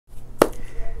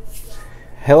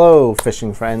Hello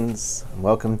fishing friends,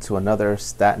 welcome to another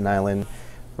Staten Island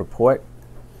report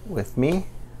with me,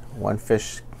 one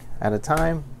fish at a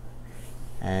time.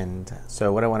 And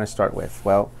so what I want to start with,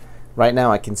 well, right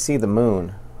now I can see the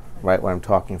moon right where I'm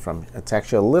talking from. It's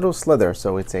actually a little slither,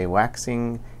 so it's a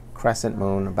waxing crescent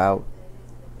moon, about,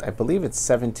 I believe it's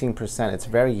 17%. It's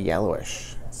very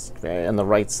yellowish, it's very on the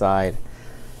right side.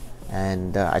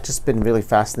 And I've just been really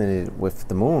fascinated with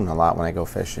the moon a lot when I go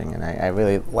fishing, and I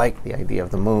really like the idea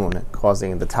of the moon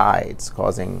causing the tides,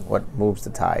 causing what moves the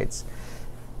tides.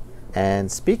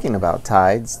 And speaking about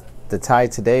tides, the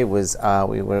tide today was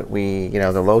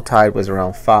the low tide was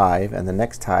around 5, and the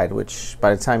next tide, which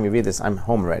by the time you read this, I'm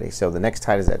home already. So the next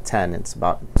tide is at 10. It's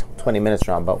about 20 minutes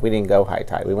around, but we didn't go high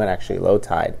tide. We went actually low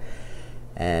tide,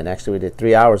 and actually we did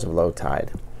 3 hours of low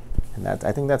tide, and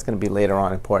I think that's going to be later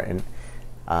on important.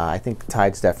 I think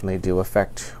tides definitely do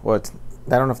affect, well,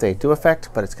 I don't know if they do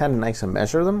affect, but it's kind of nice to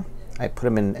measure them. I put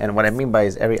them in, and what I mean by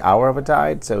is every hour of a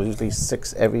tide, so usually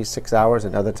every 6 hours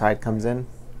another tide comes in.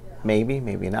 Maybe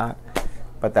not,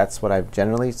 but that's what I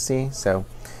generally see. So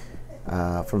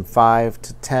from 5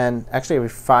 to 10, actually every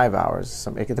 5 hours,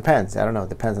 it depends, I don't know, it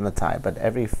depends on the tide, but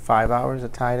every 5 hours a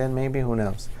tide in, maybe, who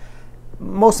knows.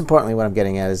 Most importantly, what I'm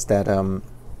getting at is that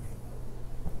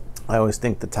I always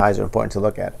think the tides are important to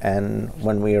look at. And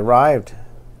when we arrived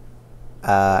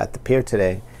at the pier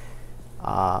today,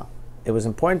 it was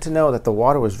important to know that the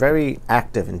water was very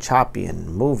active and choppy and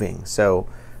moving. So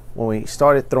when we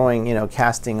started throwing,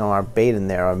 casting our bait in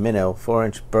there, our minnow,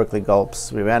 4-inch Berkeley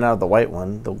gulps, we ran out of the white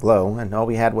one, the glow, and all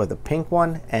we had were the pink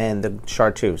one and the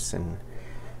chartreuse.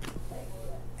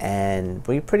 And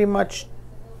we pretty much,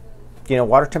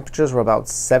 water temperatures were about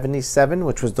 77,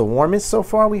 which was the warmest so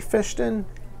far we fished in.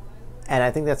 And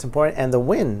I think that's important. And the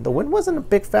wind wasn't a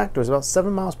big factor. It was about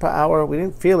 7 miles per hour. We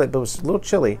didn't feel it, but it was a little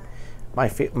chilly.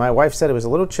 My wife said it was a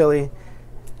little chilly,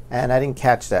 and I didn't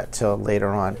catch that till later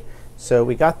on. So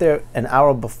we got there an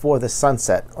hour before the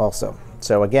sunset also.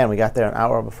 So again, we got there an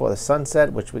hour before the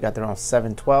sunset, which we got there around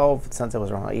 7:12. Sunset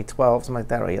was around 8:12, something like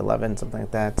that, or 8:11, something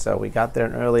like that. So we got there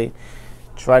early,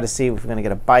 tried to see if we're going to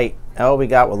get a bite. All we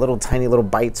got were tiny little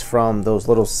bites from those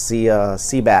little sea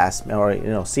bass,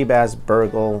 or sea bass,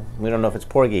 burgle. We don't know if it's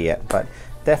porgy yet, but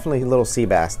definitely little sea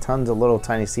bass. Tons of little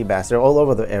tiny sea bass. They're all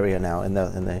over the area now in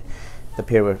the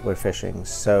pier we're fishing.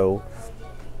 So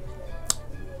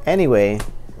anyway,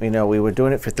 we were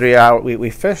doing it for 3 hours. We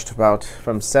fished about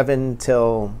from 7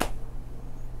 till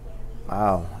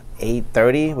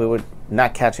 8:30. We were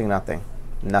not catching nothing,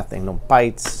 no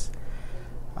bites.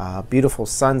 Beautiful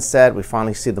sunset. We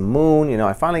finally see the moon.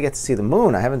 I finally get to see the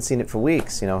moon. I haven't seen it for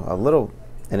weeks, a little,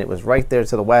 and it was right there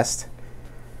to the west.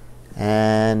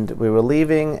 And we were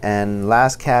leaving, and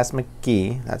last cast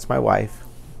McGee, that's my wife,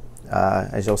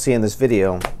 as you'll see in this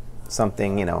video,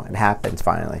 something, it happens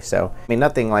finally. So,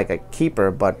 nothing like a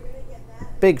keeper, but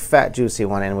big, fat, juicy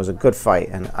one, and it was a good fight,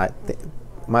 and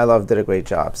my love did a great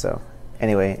job. So,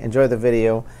 anyway, enjoy the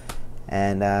video,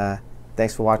 and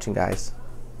thanks for watching, guys.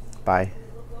 Bye.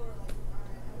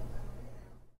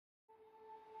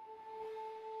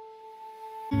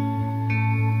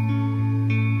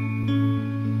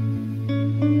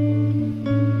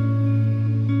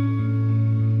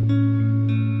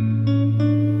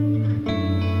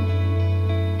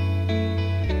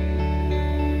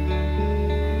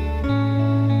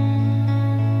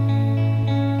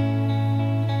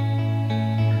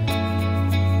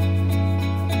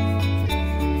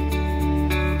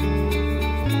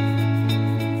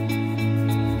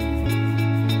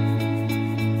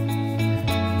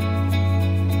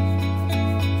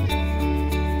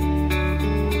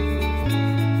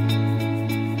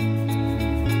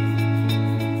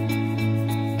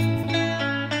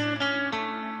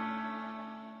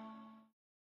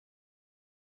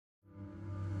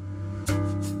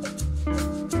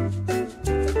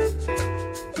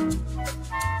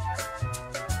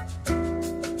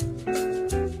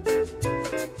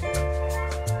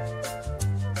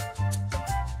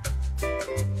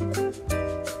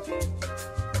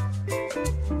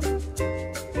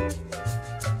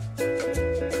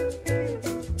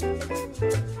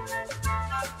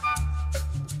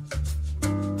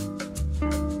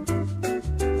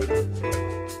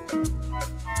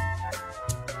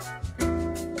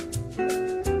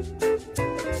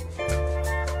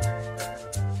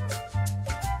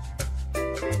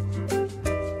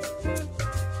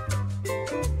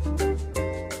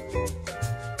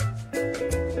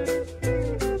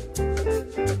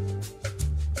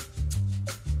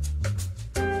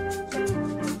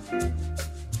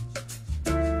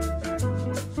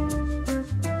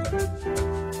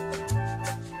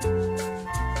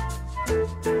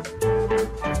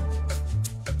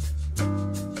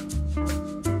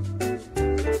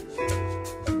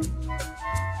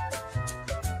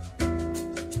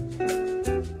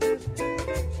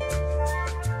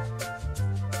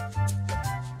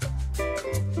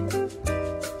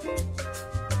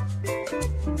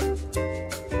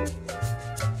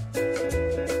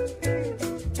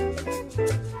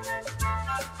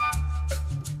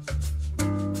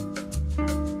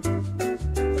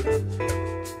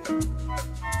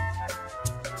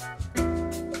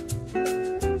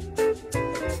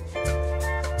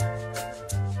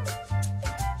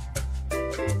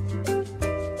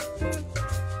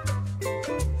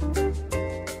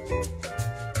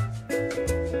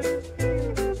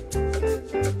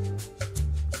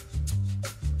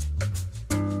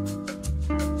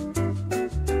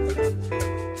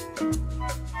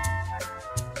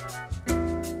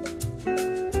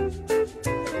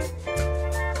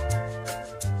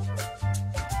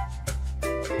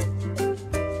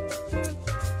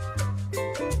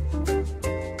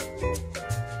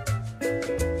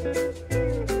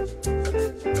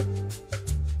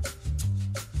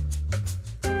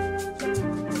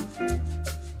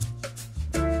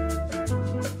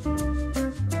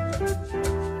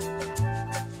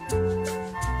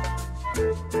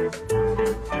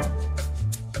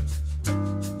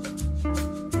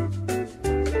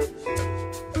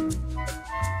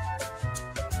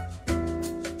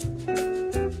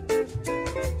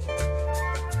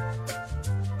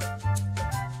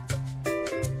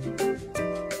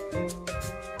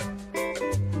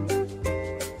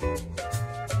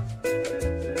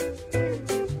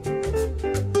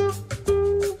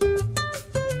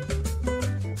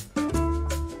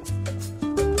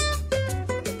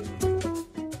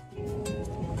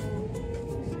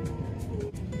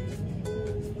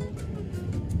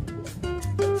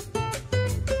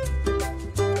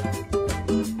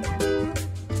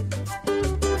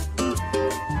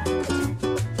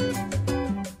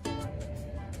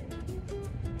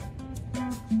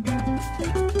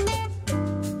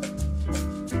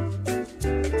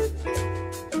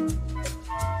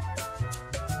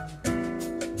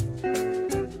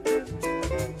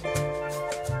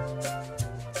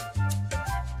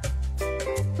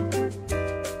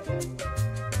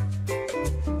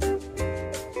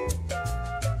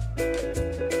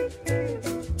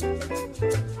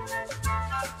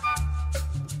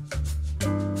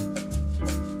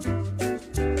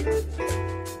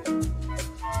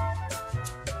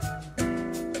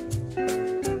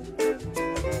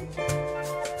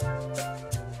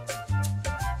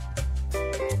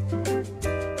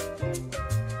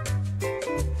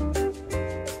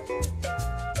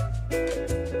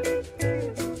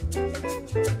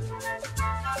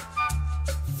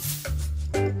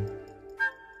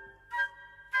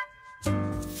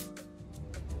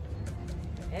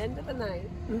 End of the night.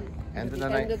 End of the the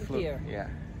night end of the flew. pier. Yeah.